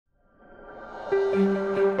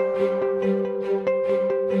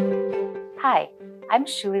Hi, I'm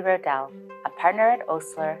Shuli Rodell, a partner at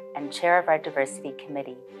Osler and chair of our diversity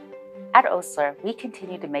committee. At Osler, we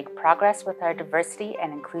continue to make progress with our diversity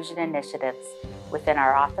and inclusion initiatives within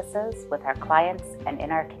our offices, with our clients, and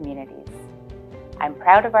in our communities. I'm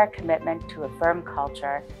proud of our commitment to a firm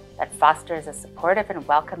culture that fosters a supportive and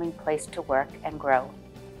welcoming place to work and grow.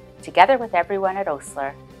 Together with everyone at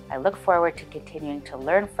Osler, I look forward to continuing to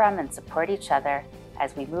learn from and support each other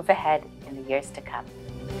as we move ahead in the years to come.